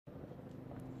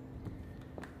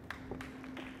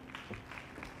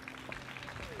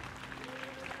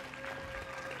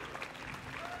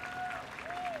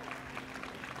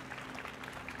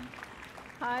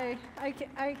I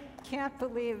can't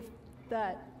believe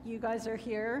that you guys are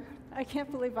here. I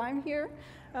can't believe I'm here.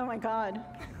 Oh my God.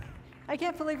 I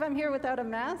can't believe I'm here without a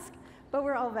mask, but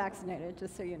we're all vaccinated,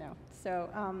 just so you know. So,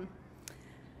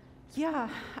 yeah,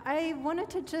 I wanted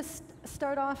to just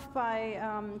start off by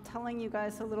telling you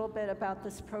guys a little bit about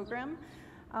this program.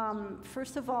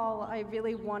 First of all, I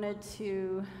really wanted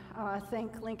to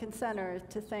thank Lincoln Center,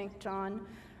 to thank John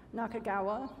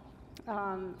Nakagawa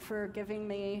for giving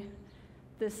me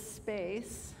this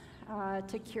space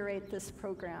to curate this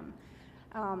program.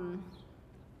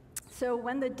 So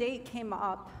when the date came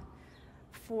up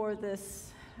for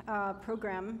this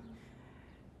program,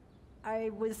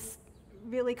 I was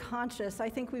really conscious, I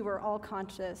think we were all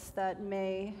conscious, that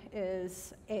May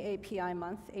is AAPI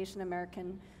month, Asian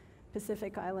American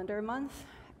Pacific Islander month,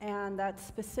 and that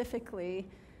specifically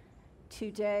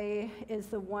today is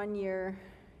the 1-year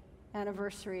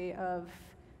anniversary of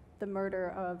the murder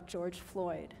of George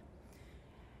Floyd.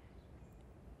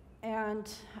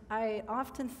 And I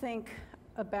often think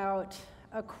about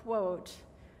a quote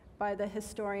by the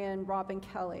historian Robin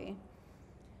Kelley,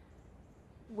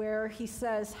 where he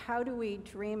says, "How do we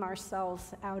dream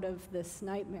ourselves out of this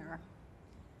nightmare?"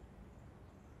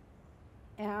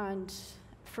 And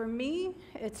for me,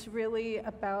 it's really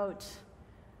about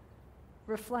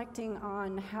reflecting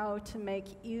on how to make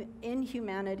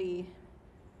inhumanity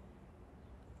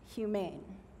humane.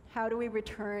 How do we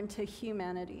return to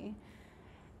humanity?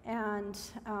 And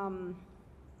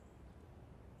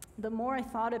the more I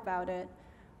thought about it,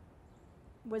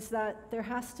 was that there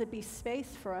has to be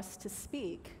space for us to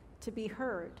speak, to be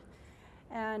heard.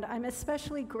 And I'm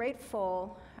especially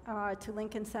grateful to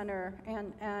Lincoln Center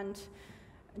and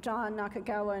John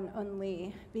Nakagawa and Un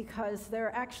Lee, because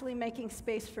they're actually making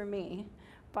space for me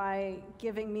by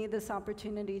giving me this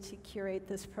opportunity to curate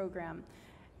this program.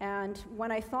 And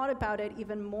when I thought about it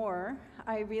even more,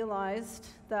 I realized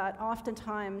that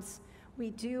oftentimes we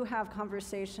do have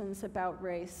conversations about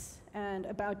race and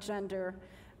about gender,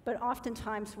 but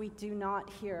oftentimes we do not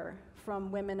hear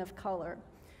from women of color.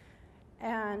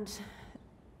 And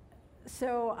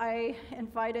so I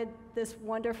invited this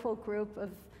wonderful group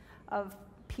of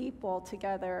people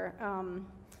together.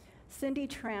 Cindy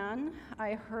Tran,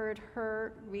 I heard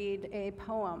her read a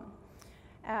poem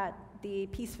at the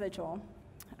Peace Vigil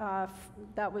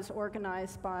that was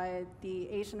organized by the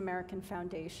Asian American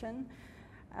Foundation,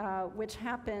 which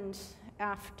happened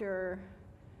after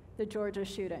the Georgia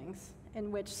shootings,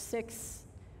 in which 6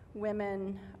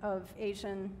 women of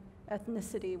Asian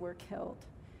ethnicity were killed.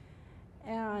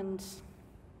 And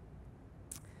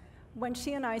when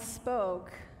she and I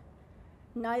spoke,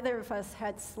 neither of us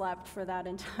had slept for that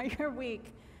entire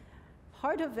week.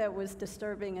 Part of it was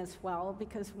disturbing as well,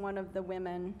 because one of the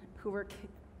women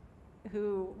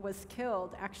who was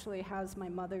killed actually has my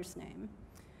mother's name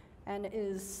and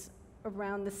is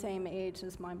around the same age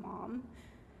as my mom.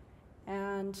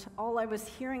 And all I was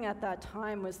hearing at that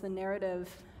time was the narrative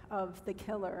of the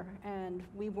killer, and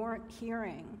we weren't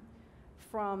hearing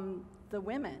from the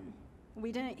women.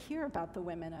 We didn't hear about the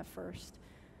women at first,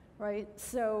 right?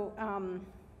 So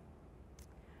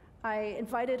I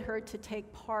invited her to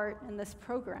take part in this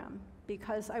program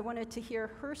because I wanted to hear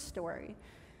her story.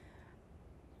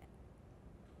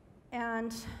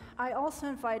 And I also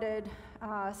invited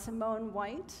Simone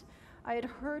White. I had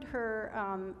heard her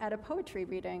at a poetry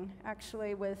reading,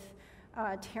 actually, with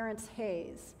Terrence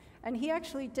Hayes. And he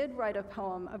actually did write a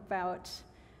poem about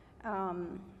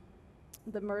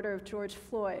the murder of George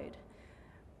Floyd.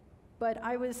 But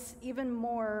I was even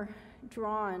more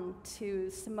drawn to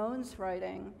Simone's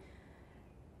writing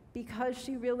because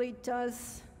she really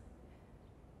does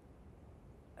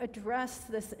address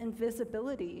this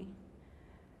invisibility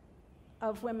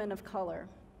of women of color.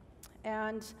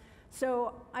 And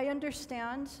so I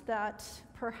understand that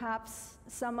perhaps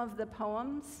some of the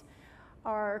poems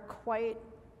are quite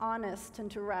honest and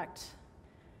direct,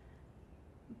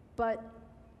 but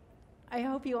I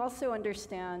hope you also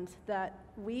understand that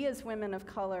we as women of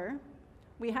color,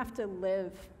 we have to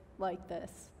live like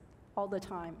this all the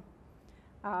time.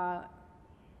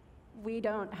 We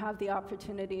don't have the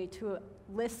opportunity to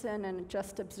listen and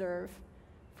just observe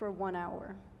for 1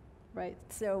 hour, right?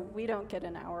 So we don't get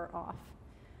an hour off.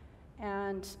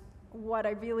 And what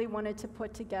I really wanted to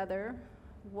put together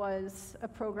was a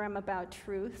program about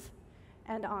truth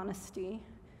and honesty,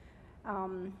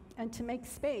 and to make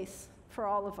space for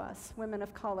all of us, women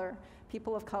of color,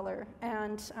 people of color.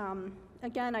 And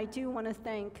again, I do want to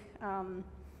thank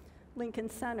Lincoln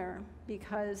Center,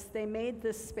 because they made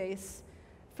this space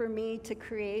for me to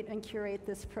create and curate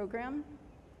this program.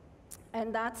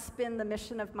 And that's been the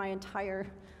mission of my entire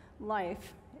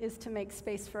life, is to make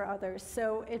space for others.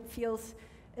 So it feels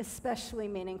especially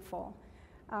meaningful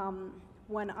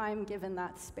when I'm given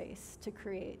that space to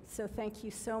create. So thank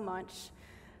you so much.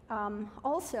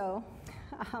 Also,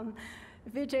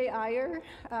 Vijay Iyer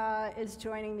is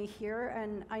joining me here,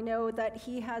 and I know that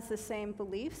he has the same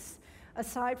beliefs,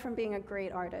 aside from being a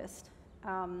great artist.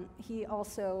 He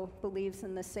also believes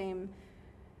in the same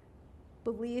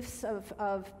beliefs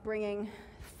of bringing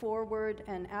forward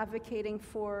and advocating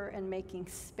for and making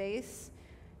space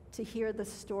to hear the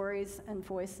stories and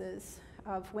voices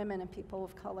of women and people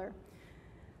of color.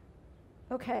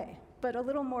 Okay, but a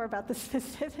little more about the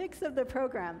specifics of the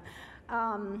program.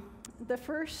 The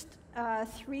first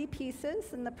 3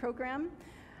 pieces in the program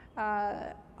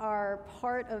are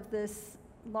part of this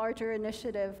larger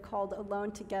initiative called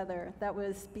Alone Together that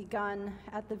was begun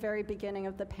at the very beginning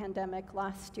of the pandemic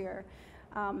last year.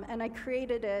 And I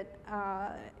created it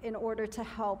in order to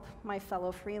help my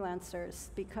fellow freelancers,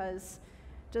 because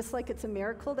just like it's a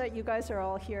miracle that you guys are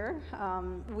all here,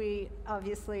 we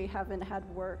obviously haven't had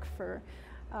work for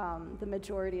the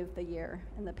majority of the year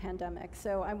in the pandemic.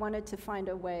 So I wanted to find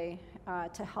a way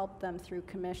to help them through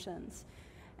commissions.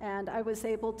 And I was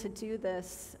able to do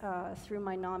this through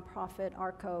my nonprofit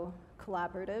ARCO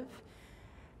Collaborative.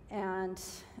 And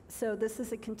so this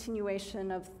is a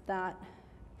continuation of that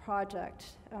project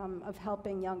of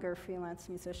helping younger freelance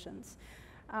musicians.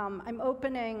 I'm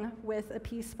opening with a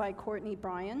piece by Courtney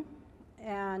Bryan,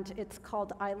 and it's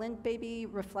called Island Baby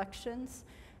Reflections.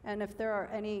 And if there are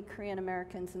any Korean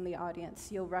Americans in the audience,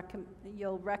 you'll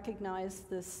recognize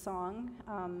this song.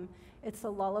 It's a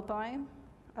lullaby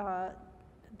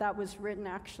that was written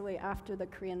actually after the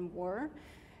Korean War,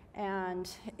 and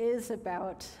is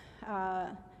about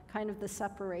kind of the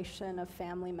separation of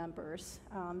family members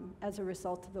as a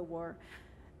result of the war.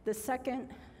 The second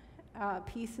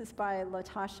piece is by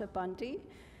Latasha Bundy,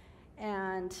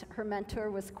 and her mentor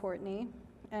was Courtney,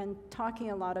 and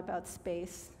talking a lot about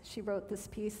space. She wrote this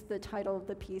piece. The title of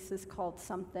the piece is called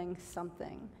Something,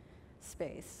 Something,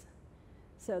 Space.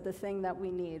 So the thing that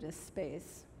we need is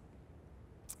space.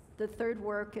 The third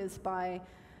work is by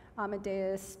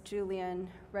Amadeus Julian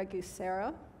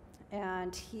Regusera,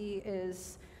 and he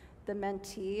is the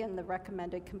mentee and the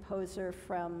recommended composer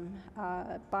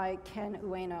by Ken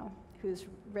Ueno, who's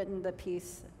written the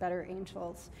piece Better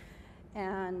Angels.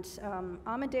 And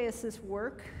Amadeus's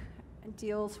work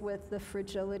deals with the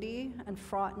fragility and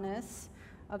fraughtness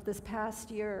of this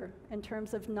past year in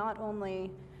terms of not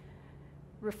only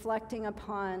reflecting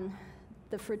upon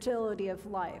the fragility of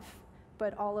life,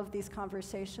 but all of these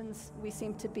conversations we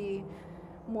seem to be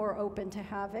more open to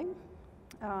having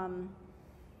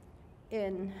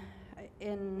in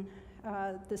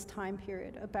this time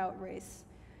period about race.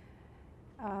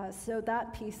 So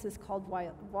that piece is called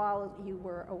While You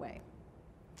Were Away.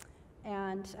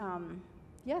 And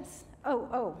yes,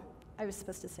 I was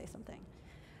supposed to say something.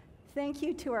 Thank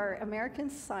you to our American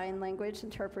Sign Language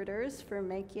interpreters for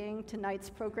making tonight's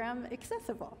program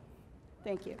accessible.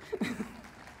 Thank you.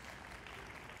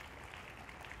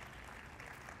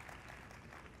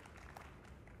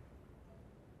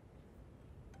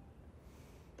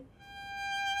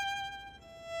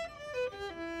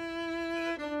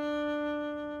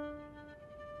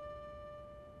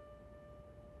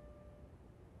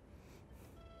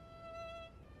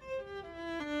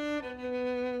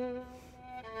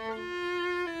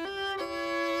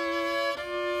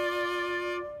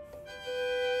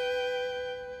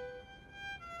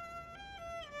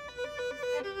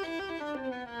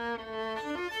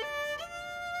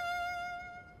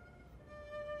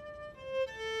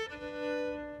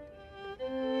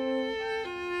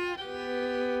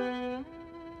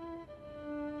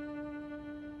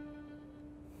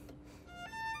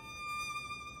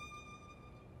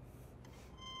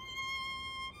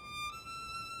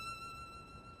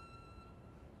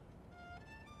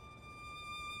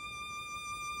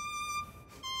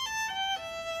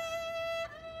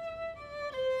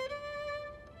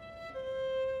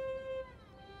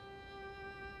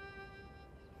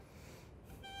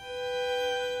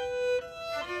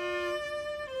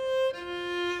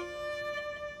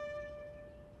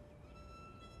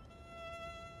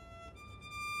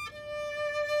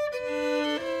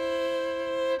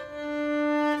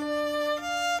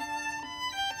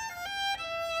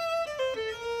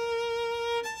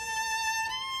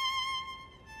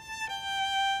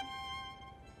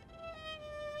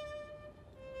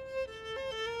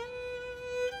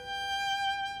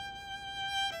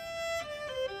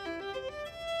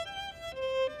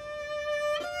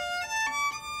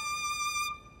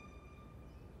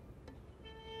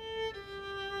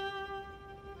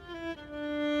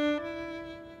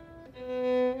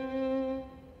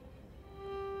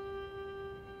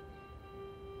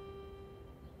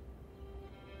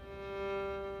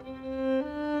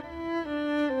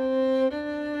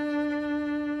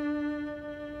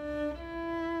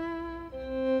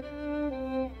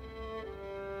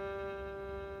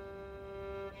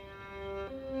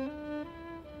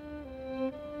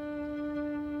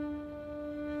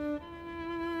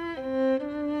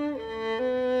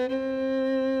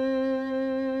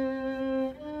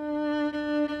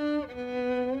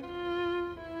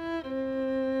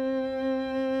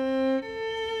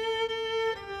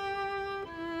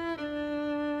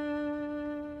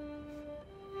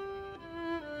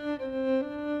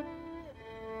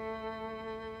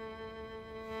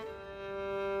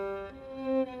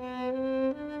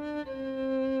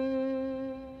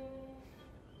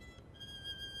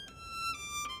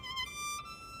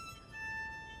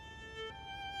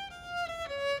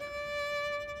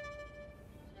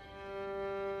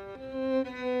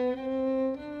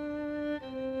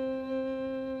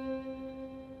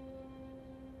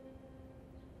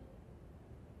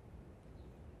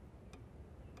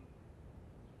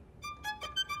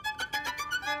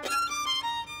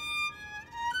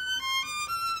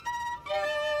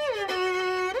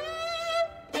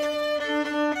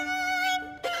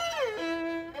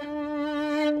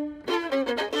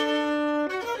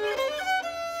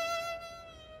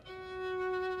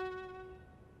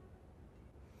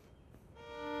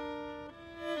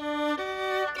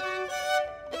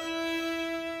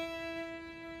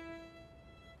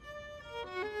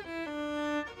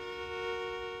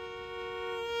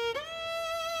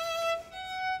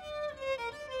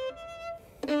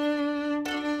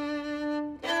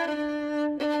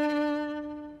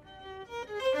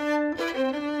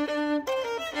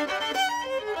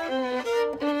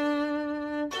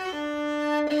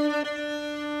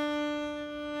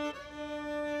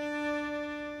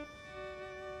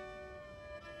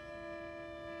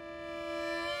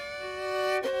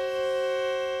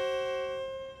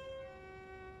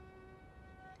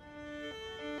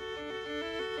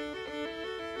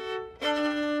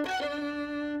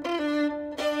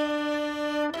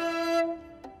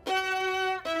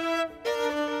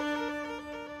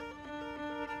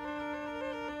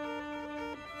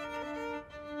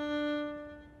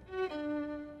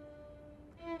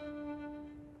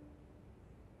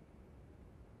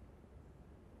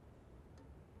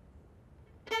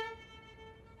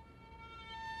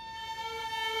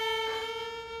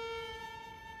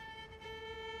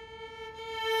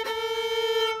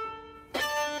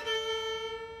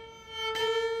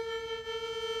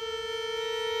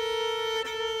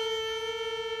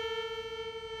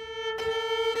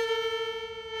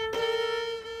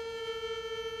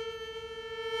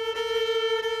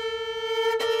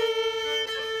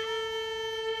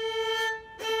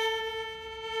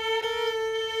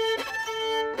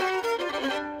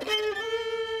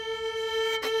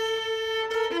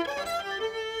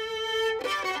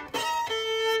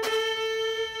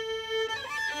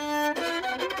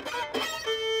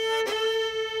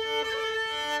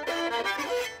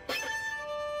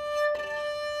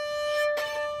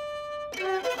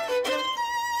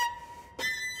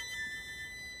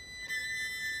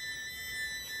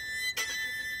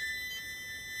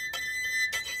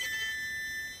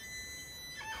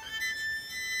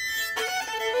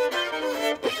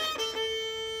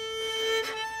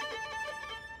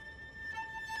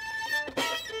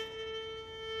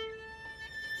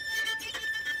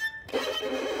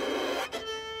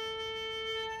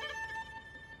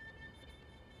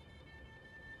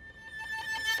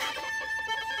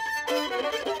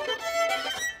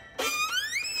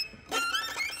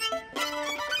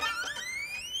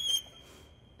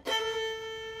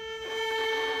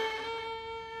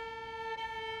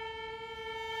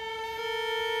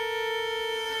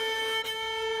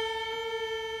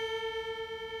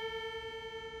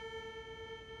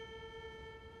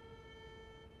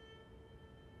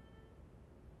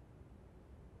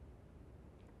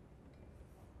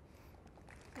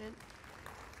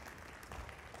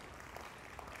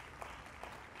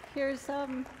 Here's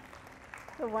the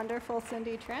wonderful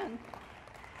Cindy Tran.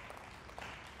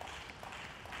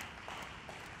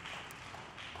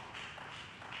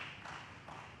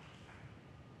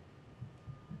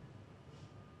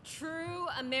 True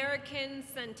American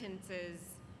sentences.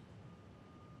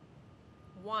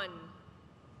 1.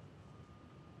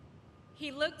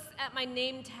 He looks at my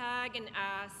name tag and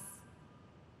asks,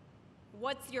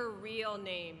 "What's your real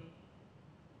name?"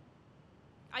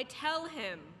 I tell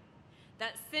him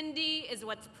that Cindy is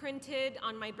what's printed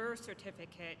on my birth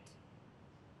certificate.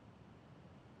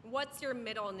 "What's your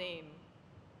middle name?"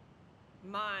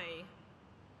 "My."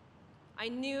 I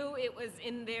knew it was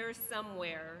in there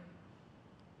somewhere.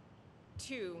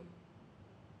 2.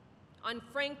 On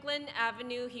Franklin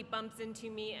Avenue, he bumps into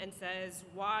me and says,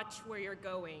 "Watch where you're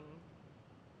going."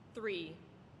 3.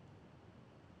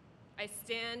 I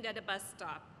stand at a bus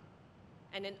stop,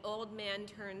 and an old man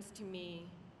turns to me.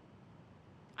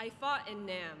 "I fought in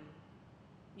Nam.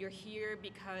 You're here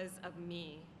because of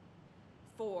me."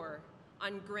 4.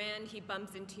 On Grand, he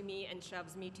bumps into me and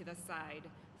shoves me to the side.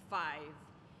 5.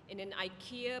 In an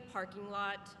IKEA parking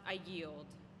lot, I yield.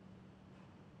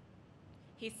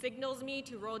 He signals me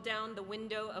to roll down the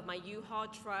window of my U-Haul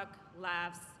truck,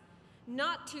 laughs,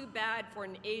 "Not too bad for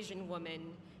an Asian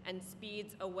woman," and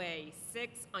speeds away.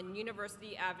 6. On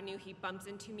University Avenue, he bumps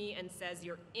into me and says,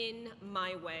 "You're in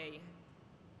my way."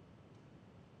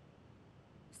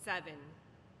 7.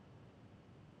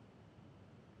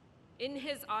 In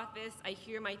his office, I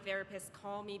hear my therapist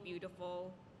call me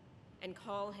beautiful and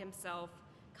call himself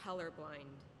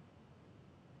colorblind.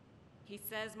 He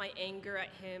says my anger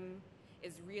at him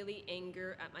is really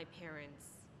anger at my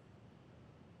parents.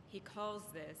 He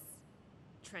calls this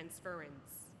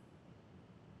transference.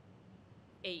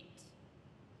 8.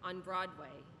 On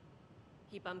Broadway,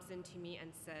 he bumps into me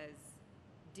and says,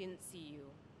 "Didn't see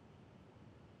you."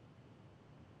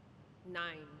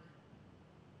 9.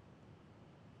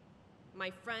 My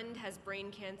friend has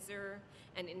brain cancer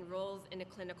and enrolls in a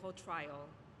clinical trial.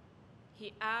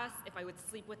 He asks if I would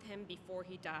sleep with him before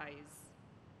he dies.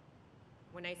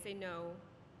 When I say no,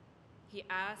 he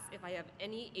asks if I have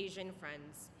any Asian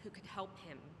friends who could help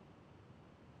him.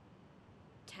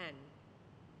 10.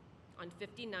 On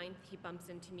 59th, he bumps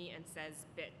into me and says,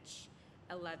 "Bitch."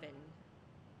 11.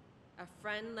 A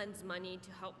friend lends money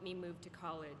to help me move to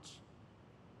college.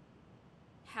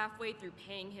 Halfway through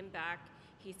paying him back,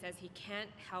 he says he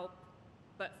can't help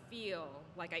but feel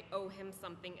like I owe him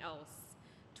something else.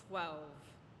 12.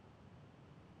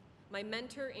 My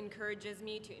mentor encourages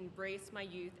me to embrace my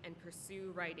youth and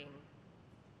pursue writing.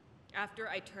 After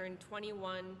I turned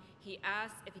 21, he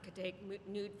asked if he could take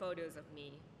nude photos of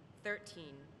me.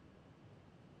 13.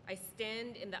 I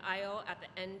stand in the aisle at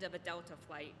the end of a Delta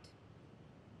flight.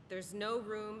 There's no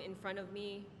room in front of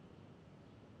me.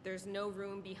 There's no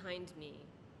room behind me.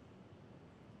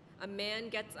 A man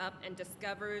gets up and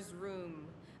discovers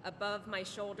room above my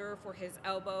shoulder for his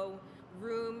elbow,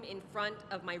 room in front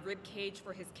of my rib cage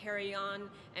for his carry-on,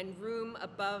 and room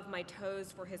above my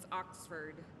toes for his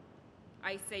Oxford.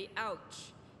 I say,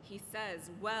 "Ouch." He says,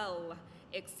 "Well,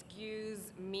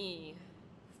 excuse me."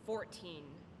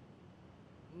 14.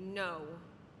 No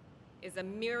is a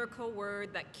miracle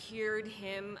word that cured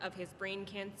him of his brain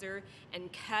cancer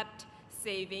and kept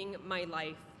saving my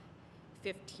life.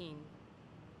 15.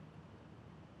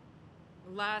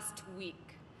 Last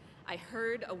week, I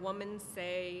heard a woman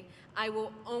say, "I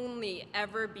will only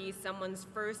ever be someone's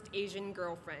first Asian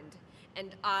girlfriend,"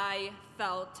 and I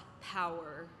felt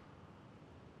power.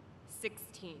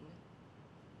 16.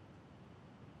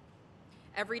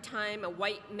 Every time a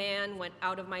white man went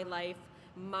out of my life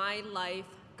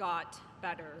got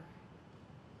better.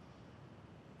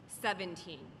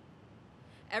 17.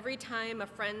 Every time a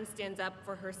friend stands up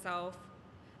for herself,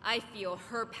 I feel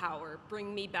her power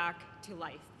bring me back to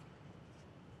life.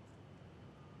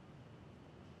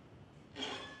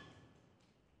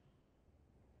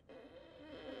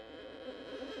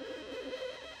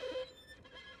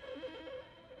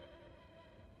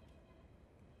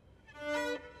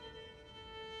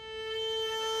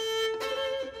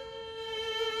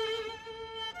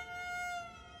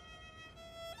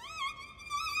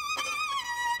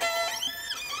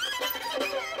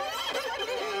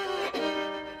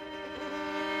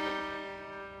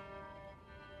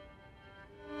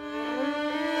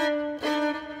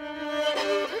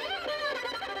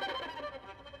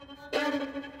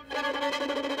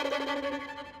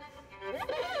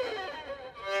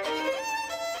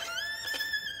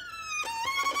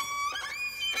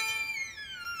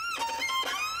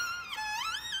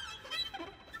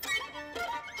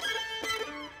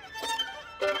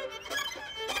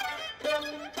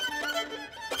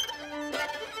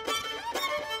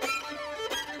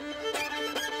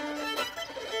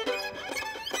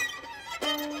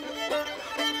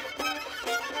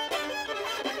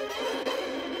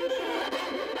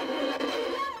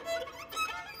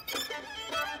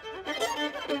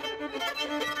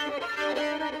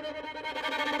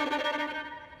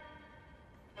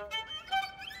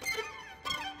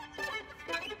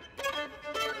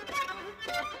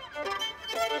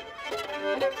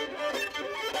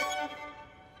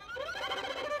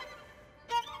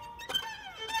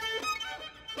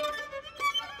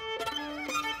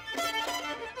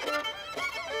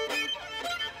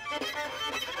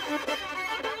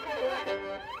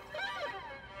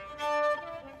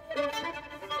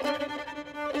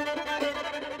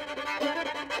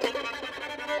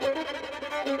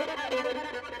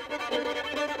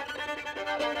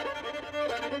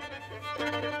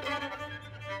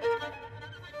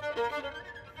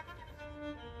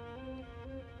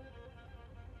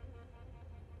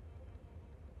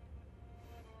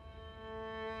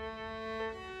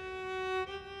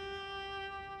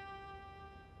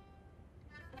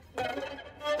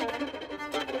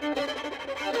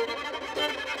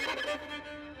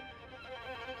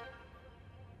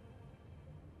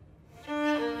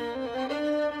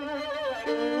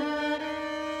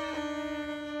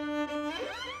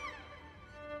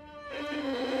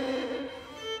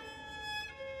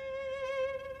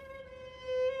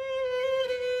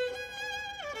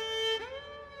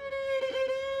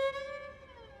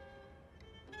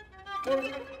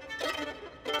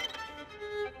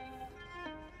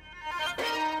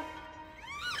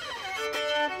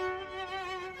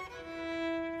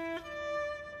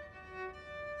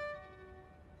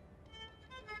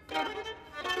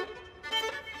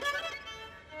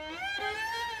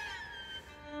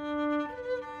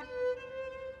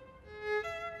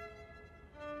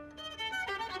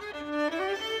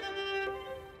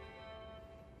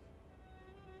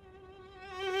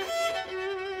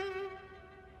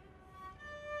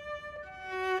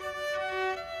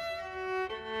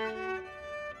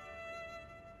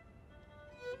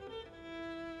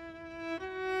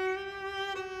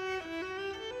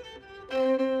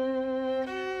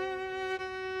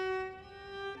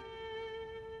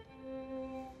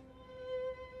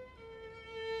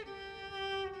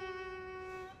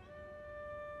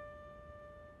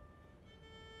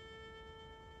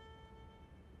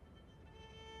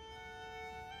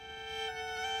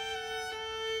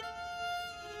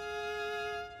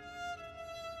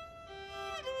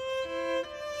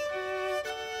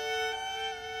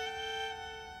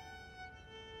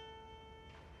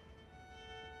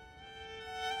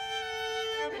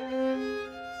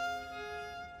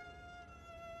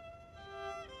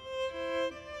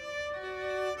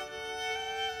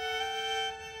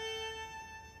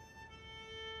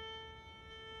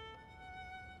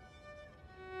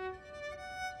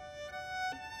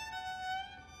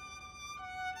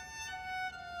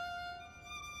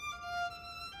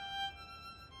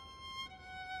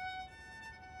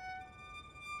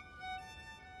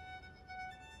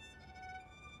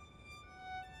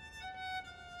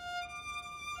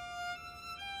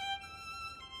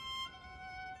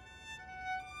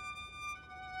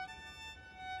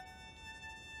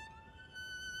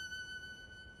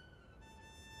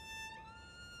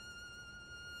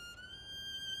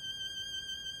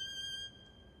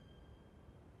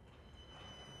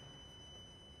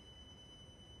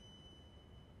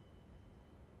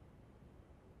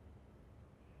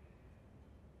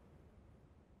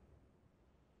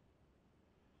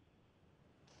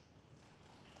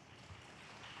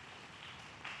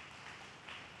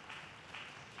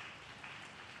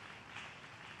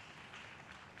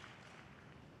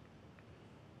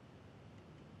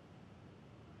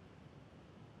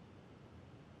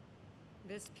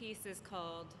 This piece is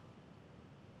called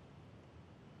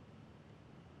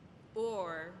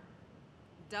Or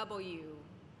W.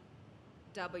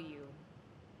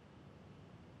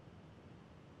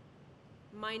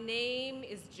 My name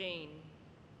is Jane.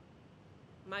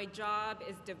 My job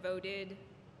is devoted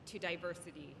to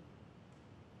diversity.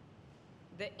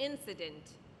 The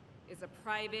incident is a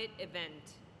private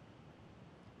event.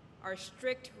 Our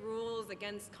strict rules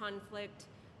against conflict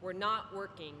were not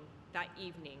working that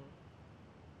evening.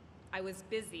 I was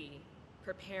busy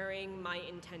preparing my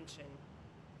intention.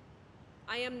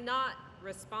 I am not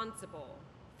responsible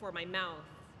for my mouth,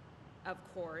 of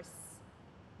course,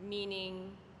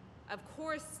 meaning, of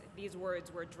course these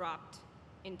words were dropped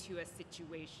into a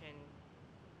situation.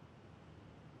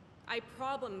 I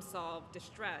problem-solved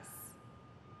distress.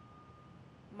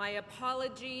 My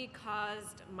apology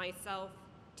caused myself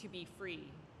to be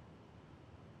free.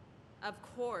 Of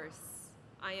course,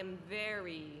 I am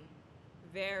very,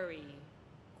 very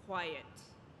quiet.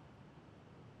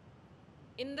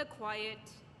 In the quiet,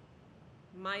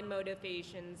 my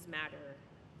motivations matter.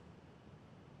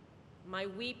 My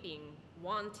weeping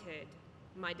wanted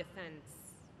my defense.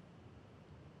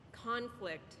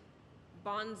 Conflict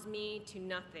bonds me to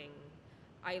nothing.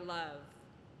 I love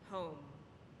home.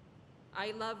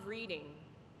 I love reading.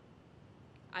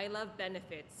 I love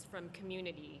benefits from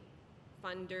community,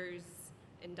 funders,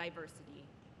 and diversity.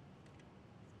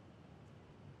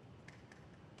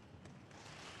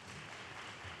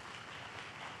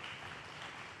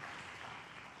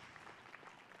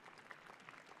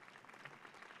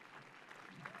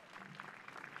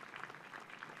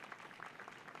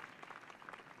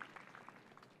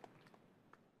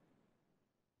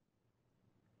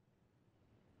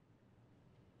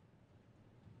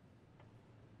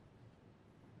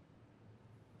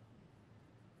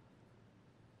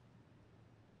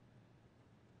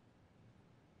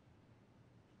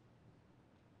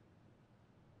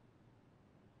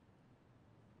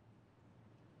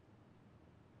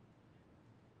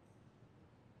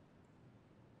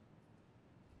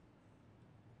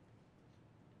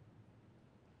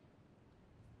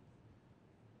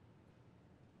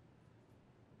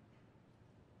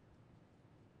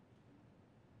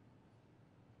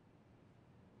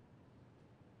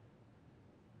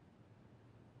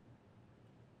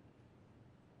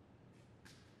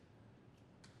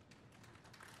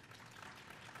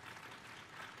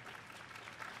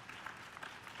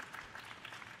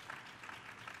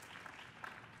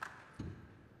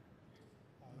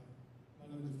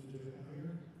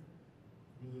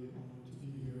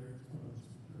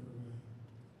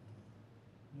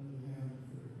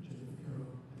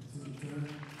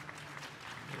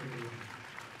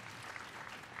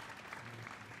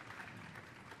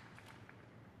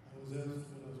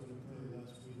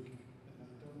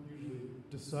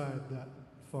 decide that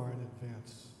far in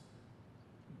advance.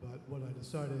 But what I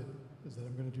decided is that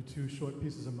I'm going to do two short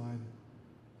pieces of mine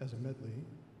as a medley.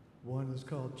 One is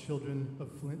called Children of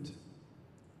Flint,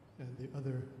 and the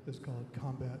other is called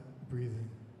Combat Breathing.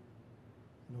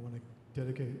 And I want to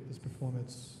dedicate this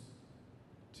performance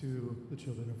to the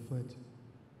children of Flint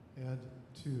and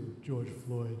to George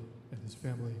Floyd and his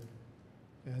family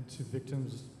and to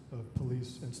victims of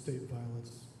police and state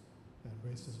violence and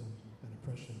racism and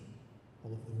oppression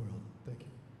all over the world. Thank you.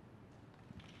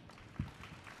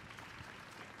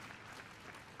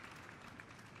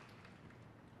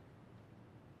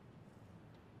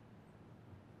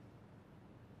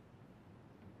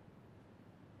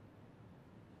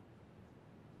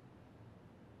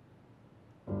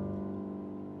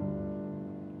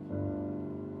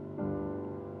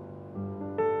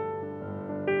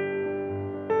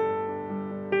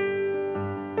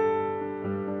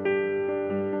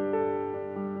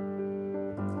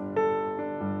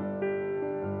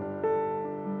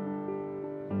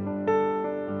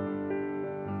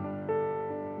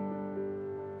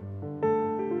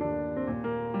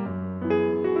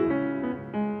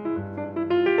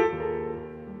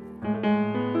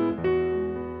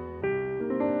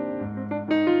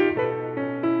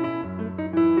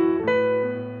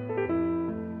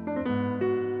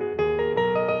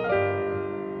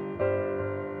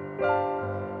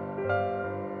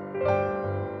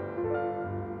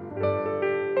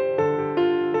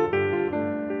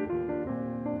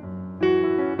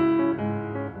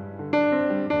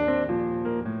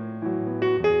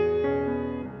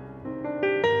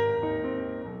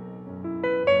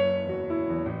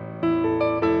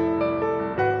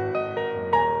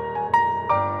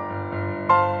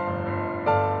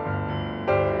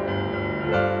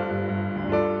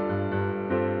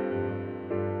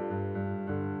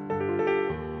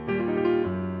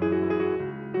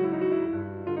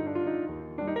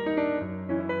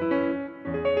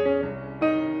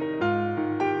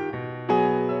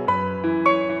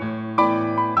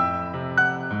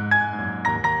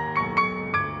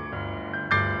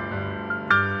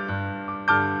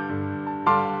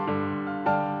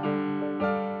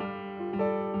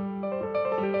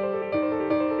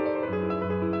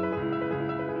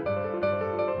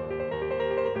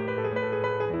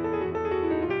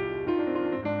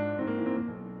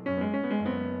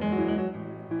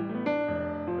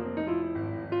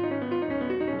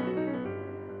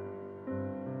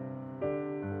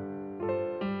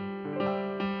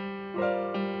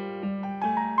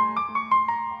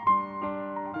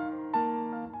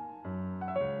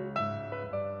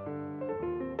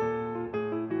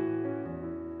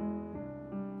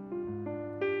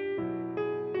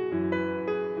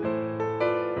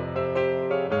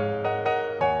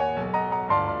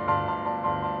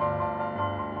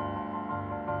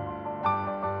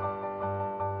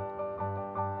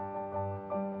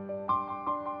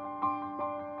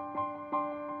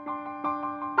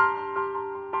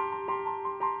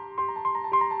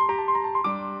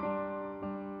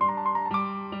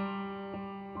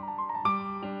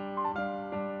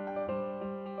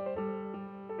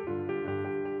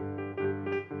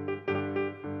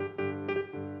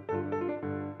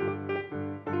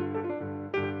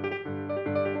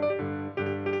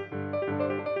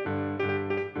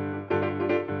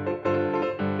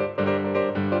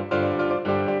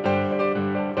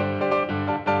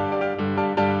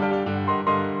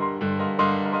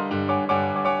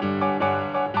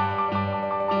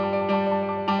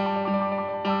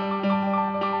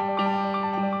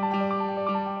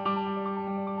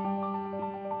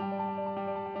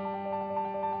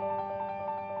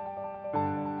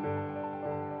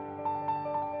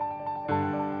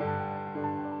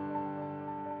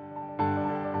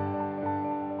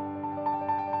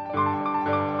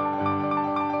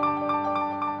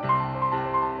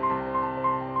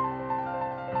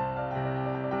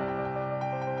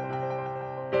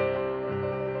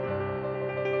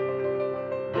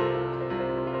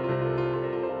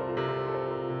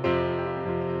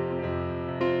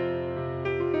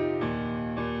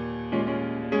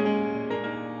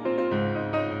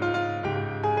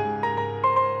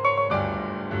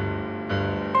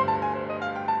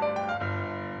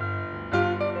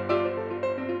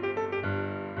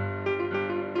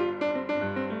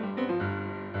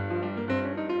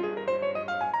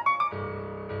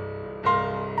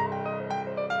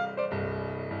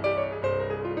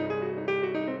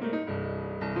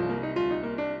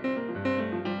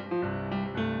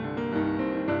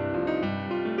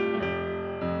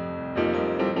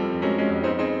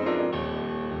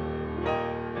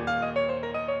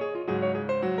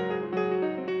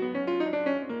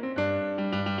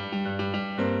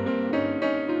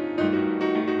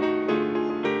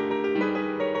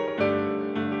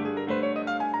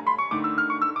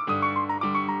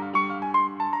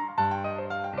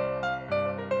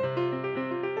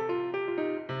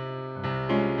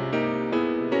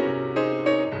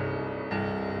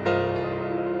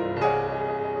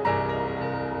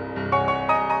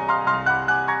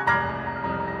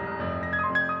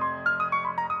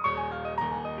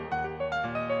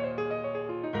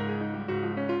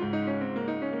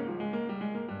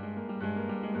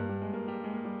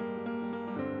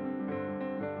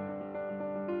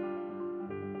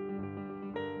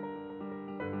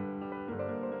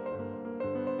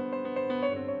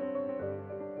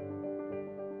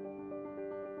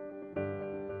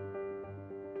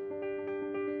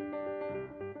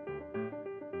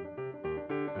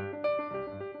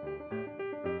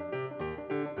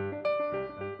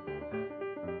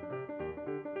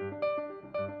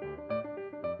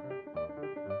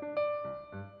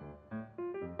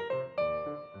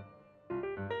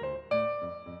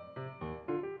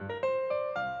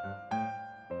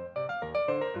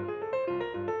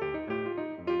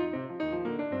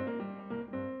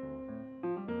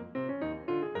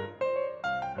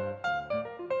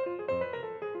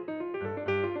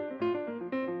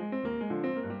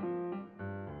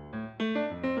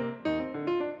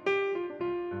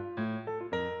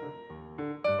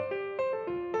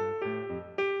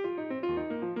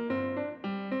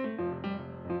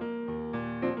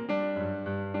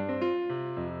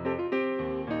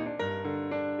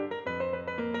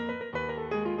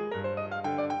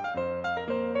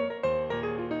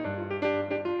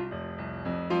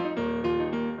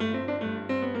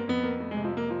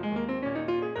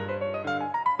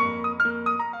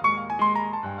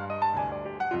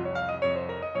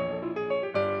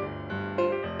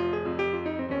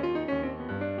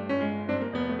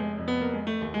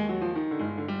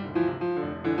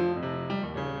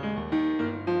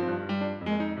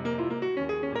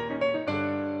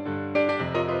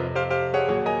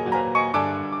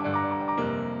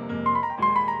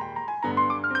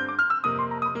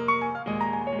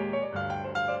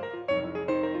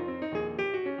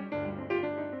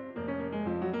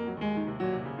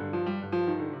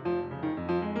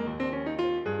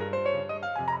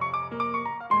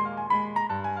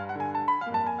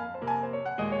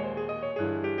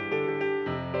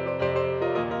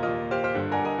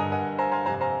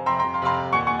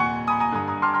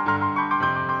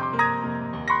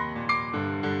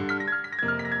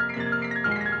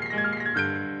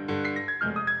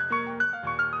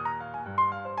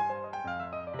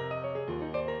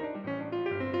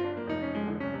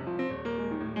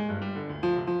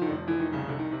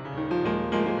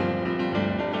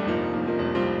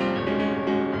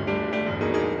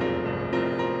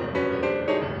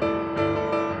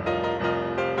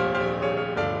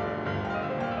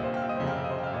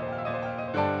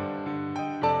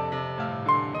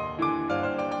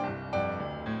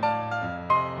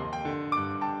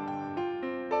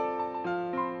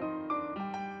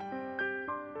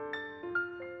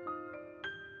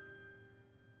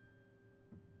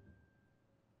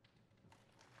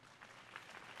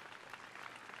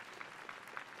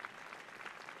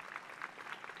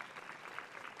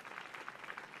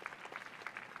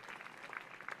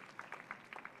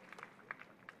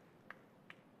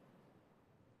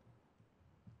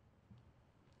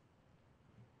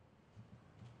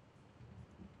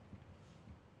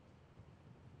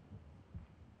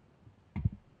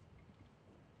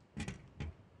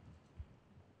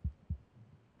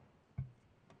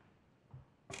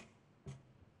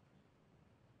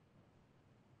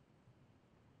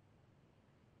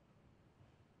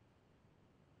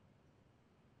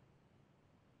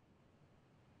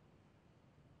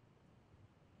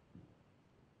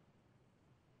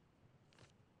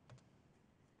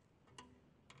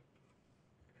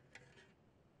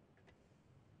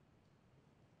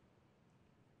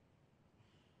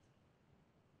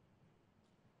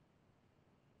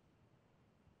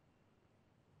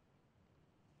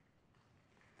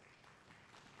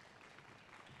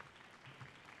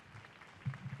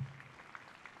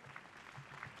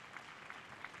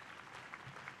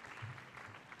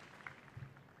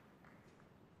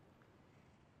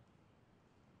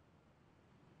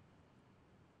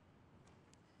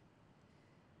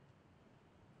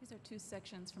 These are two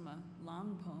sections from a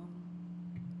long poem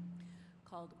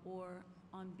called Or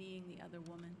on Being the Other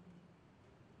Woman.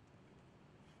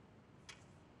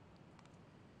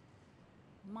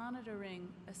 Monitoring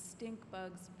a stink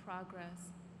bug's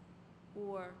progress,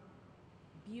 or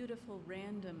beautiful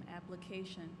random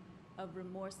application of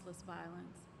remorseless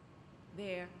violence.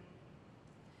 There,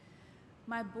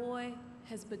 my boy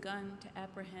has begun to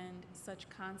apprehend such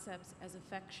concepts as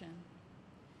affection,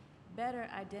 better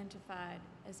identified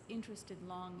as interested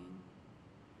longing.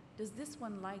 Does this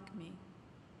one like me?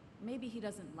 Maybe he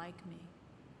doesn't like me.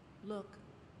 Look,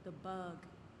 the bug.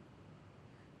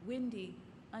 Windy,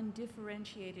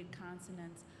 undifferentiated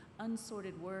consonants,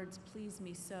 unsorted words please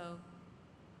me so.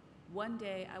 One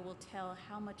day I will tell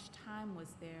how much time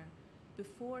was there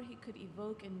before he could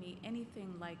evoke in me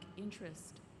anything like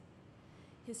interest.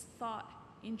 His thought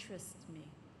interests me.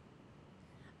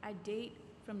 I date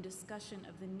from discussion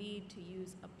of the need to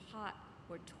use a pot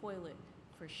or toilet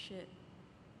for shit.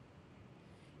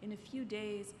 In a few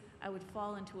days, I would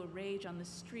fall into a rage on the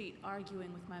street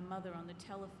arguing with my mother on the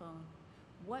telephone.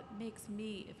 What makes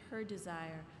me if her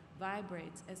desire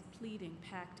vibrates as pleading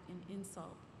packed in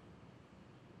insult?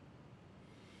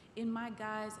 In my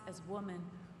guise as woman,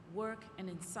 work and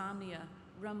insomnia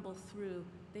rumble through.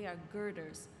 They are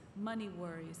girders, money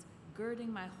worries,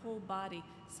 girding my whole body,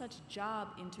 such job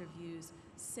interviews,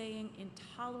 saying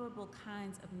intolerable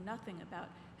kinds of nothing about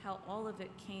how all of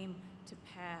it came to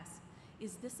pass.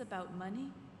 Is this about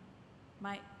money?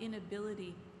 My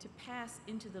inability to pass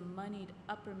into the moneyed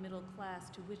upper middle class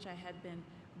to which I had been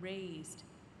raised,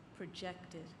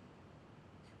 projected.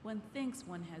 One thinks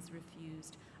one has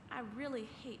refused. I really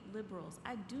hate liberals.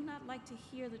 I do not like to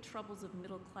hear the troubles of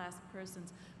middle class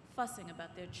persons fussing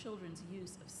about their children's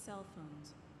use of cell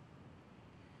phones.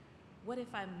 What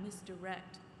if I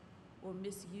misdirect or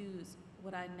misuse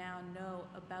what I now know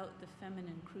about the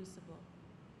feminine crucible?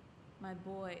 My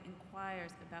boy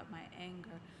inquires about my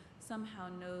anger, somehow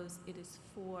knows it is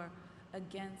for,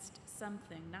 against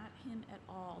something, not him at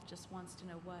all, just wants to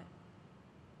know what.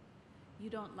 You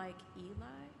don't like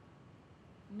Eli?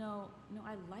 No,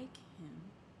 I like him.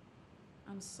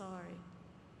 I'm sorry.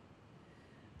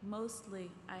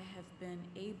 Mostly, I have been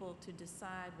able to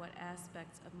decide what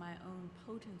aspects of my own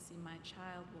potency my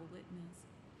child will witness.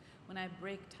 When I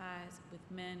break ties with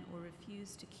men or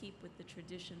refuse to keep with the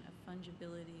tradition of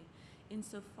fungibility,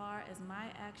 insofar as my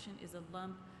action is a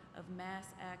lump of mass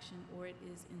action or it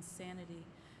is insanity,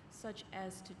 such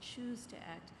as to choose to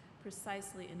act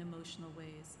precisely in emotional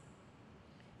ways.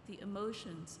 The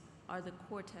emotions are the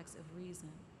cortex of reason.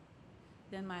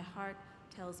 Then my heart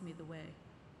tells me the way,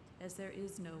 as there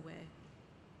is no way.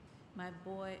 My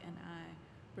boy and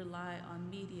I rely on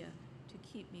media to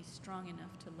keep me strong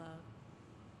enough to love.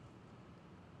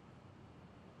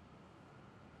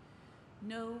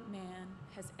 No man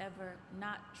has ever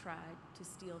not tried to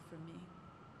steal from me.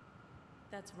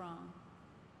 That's wrong.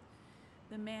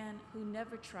 The man who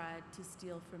never tried to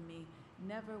steal from me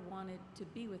never wanted to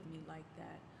be with me like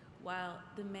that, while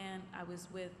the man I was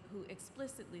with who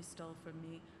explicitly stole from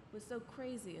me was so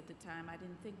crazy at the time I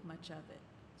didn't think much of it,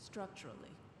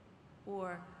 structurally,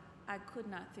 or I could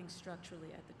not think structurally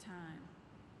at the time.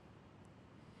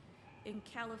 In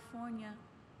California,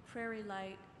 Prairie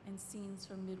Light and scenes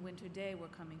from Midwinter Day were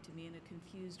coming to me in a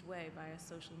confused way via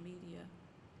social media.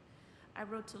 I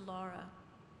wrote to Laura.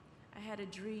 I had a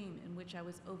dream in which I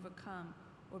was overcome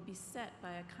or beset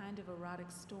by a kind of erotic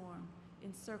storm,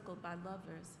 encircled by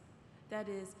lovers. That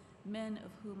is, men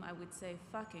of whom I would say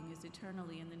fucking is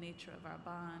eternally in the nature of our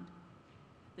bond.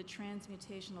 The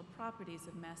transmutational properties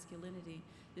of masculinity,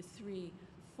 the three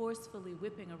forcefully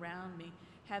whipping around me,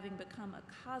 having become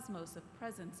a cosmos of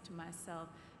presence to myself,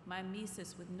 my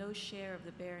mimesis with no share of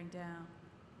the bearing down.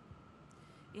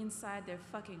 Inside their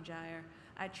fucking gyre,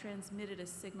 I transmitted a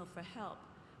signal for help,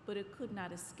 but it could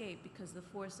not escape because the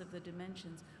force of the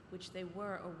dimensions which they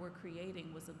were or were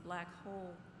creating was a black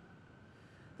hole.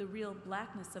 The real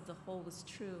blackness of the whole was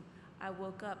true. I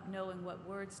woke up knowing what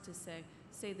words to say.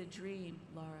 Say the dream,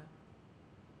 Laura.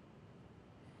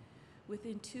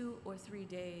 Within 2 or 3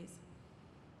 days,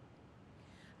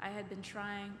 I had been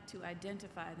trying to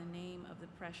identify the name of the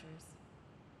pressures.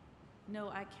 No,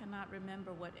 I cannot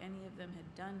remember what any of them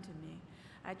had done to me.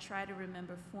 I try to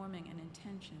remember forming an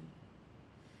intention.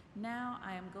 Now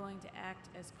I am going to act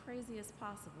as crazy as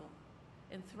possible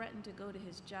and threaten to go to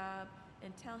his job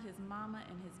and tell his mama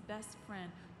and his best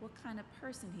friend what kind of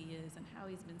person he is and how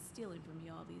he's been stealing from me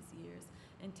all these years,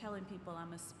 and telling people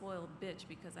I'm a spoiled bitch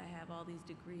because I have all these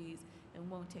degrees and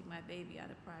won't take my baby out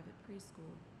of private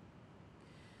preschool.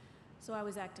 So I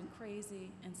was acting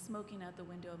crazy and smoking out the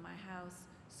window of my house,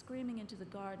 screaming into the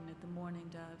garden at the mourning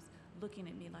doves, looking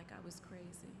at me like I was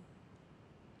crazy.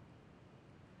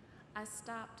 I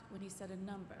stopped when he said a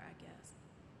number, I guess.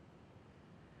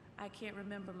 I can't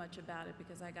remember much about it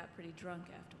because I got pretty drunk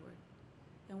afterward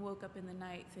and woke up in the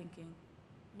night thinking,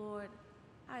 Lord,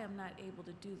 I am not able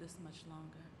to do this much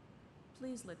longer.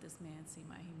 Please let this man see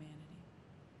my humanity.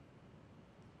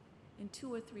 In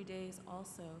 2 or 3 days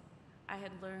also, I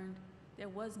had learned there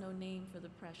was no name for the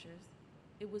pressures.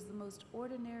 It was the most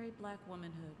ordinary Black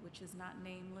womanhood, which is not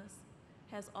nameless,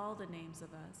 has all the names of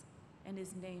us, and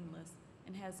is nameless,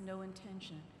 and has no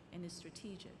intention, and is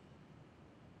strategic.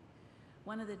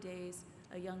 One of the days,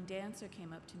 a young dancer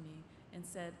came up to me and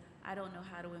said, I don't know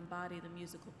how to embody the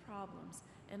musical problems.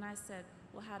 And I said,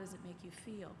 well, how does it make you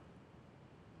feel?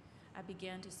 I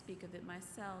began to speak of it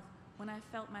myself when I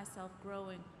felt myself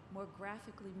growing more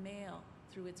graphically male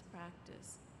through its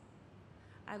practice.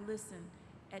 I listened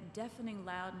at deafening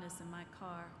loudness in my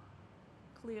car.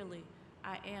 Clearly,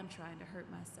 I am trying to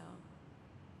hurt myself.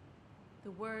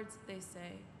 The words, they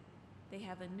say, they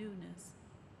have a newness.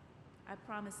 I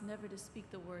promise never to speak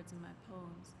the words in my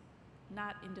poems,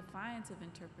 not in defiance of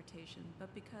interpretation,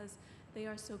 but because they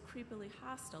are so creepily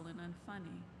hostile and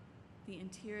unfunny. The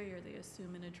interior they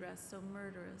assume and address so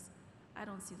murderous, I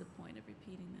don't see the point of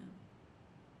repeating them.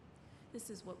 This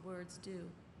is what words do.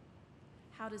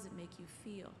 How does it make you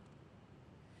feel?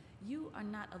 You are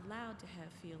not allowed to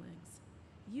have feelings.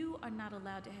 You are not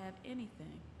allowed to have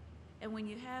anything. And when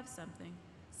you have something,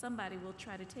 somebody will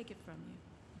try to take it from you.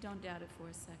 Don't doubt it for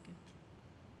a second.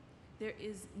 There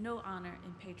is no honor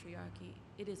in patriarchy.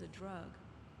 It is a drug.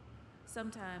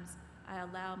 Sometimes I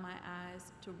allow my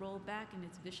eyes to roll back in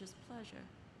its vicious pleasure.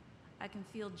 I can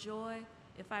feel joy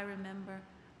if I remember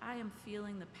I am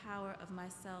feeling the power of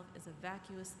myself as a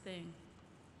vacuous thing,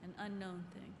 an unknown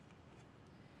thing,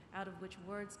 out of which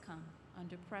words come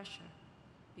under pressure,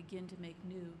 begin to make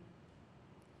new,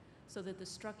 so that the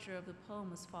structure of the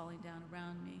poem was falling down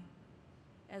around me,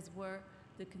 as were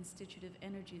the constitutive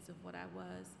energies of what I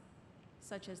was,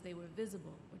 such as they were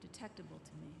visible or detectable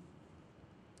to me.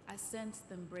 I sensed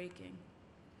them breaking.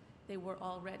 They were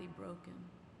already broken.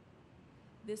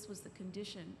 This was the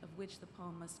condition of which the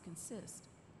poem must consist.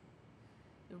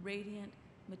 The radiant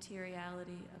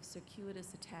materiality of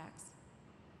circuitous attacks,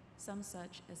 some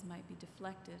such as might be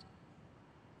deflected,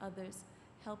 others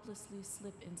helplessly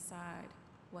slip inside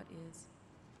what is.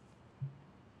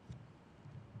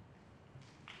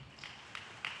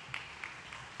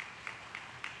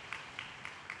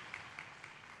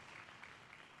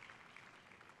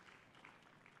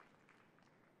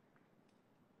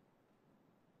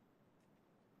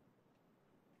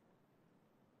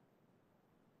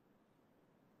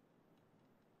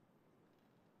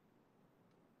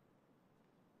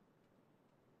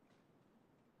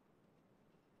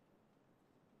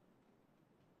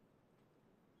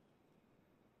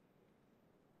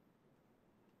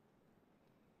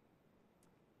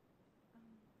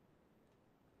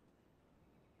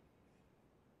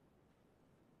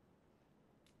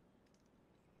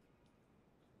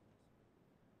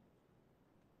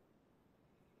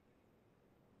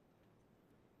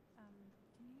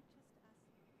 Can you just ask?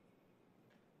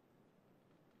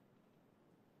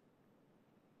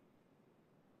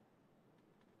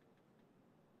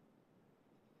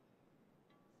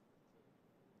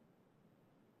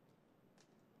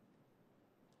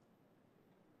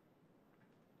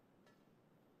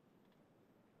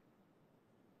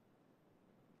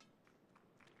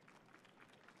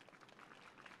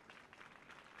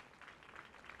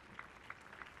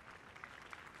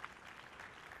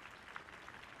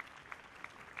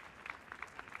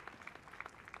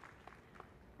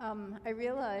 I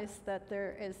realized that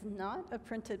there is not a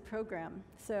printed program,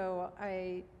 so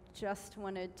I just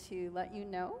wanted to let you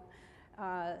know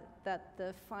that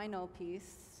the final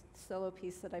piece, solo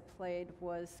piece that I played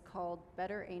was called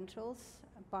Better Angels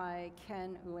by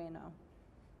Ken Ueno.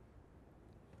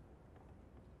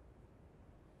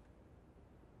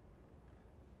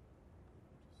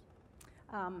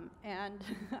 And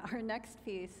our next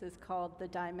piece is called The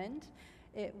Diamond.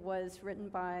 It was written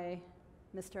by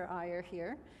Mr. Iyer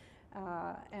here,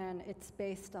 and it's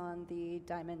based on the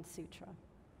Diamond Sutra.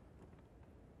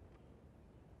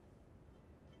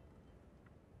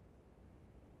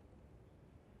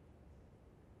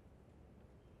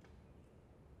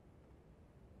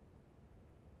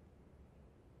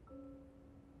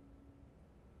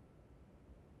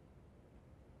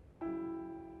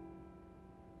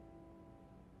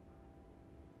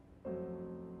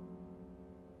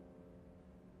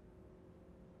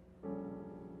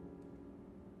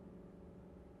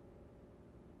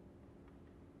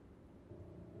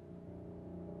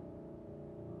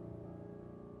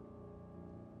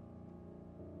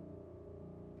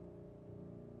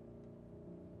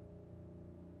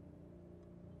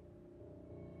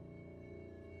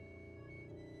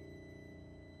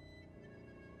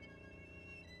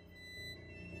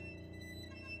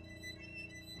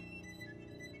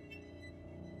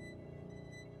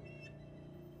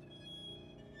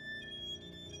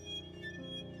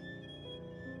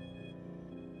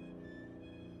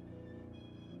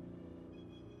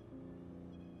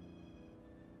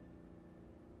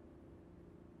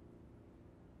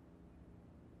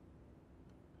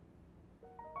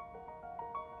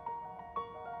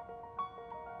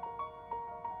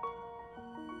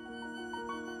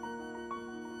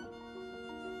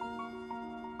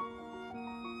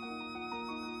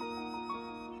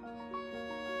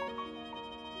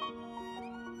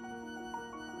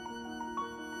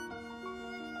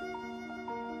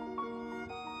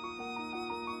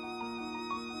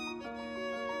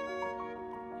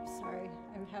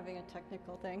 having a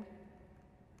technical thing.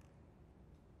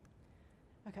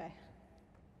 Okay.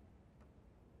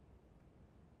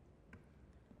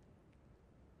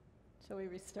 Shall we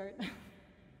restart?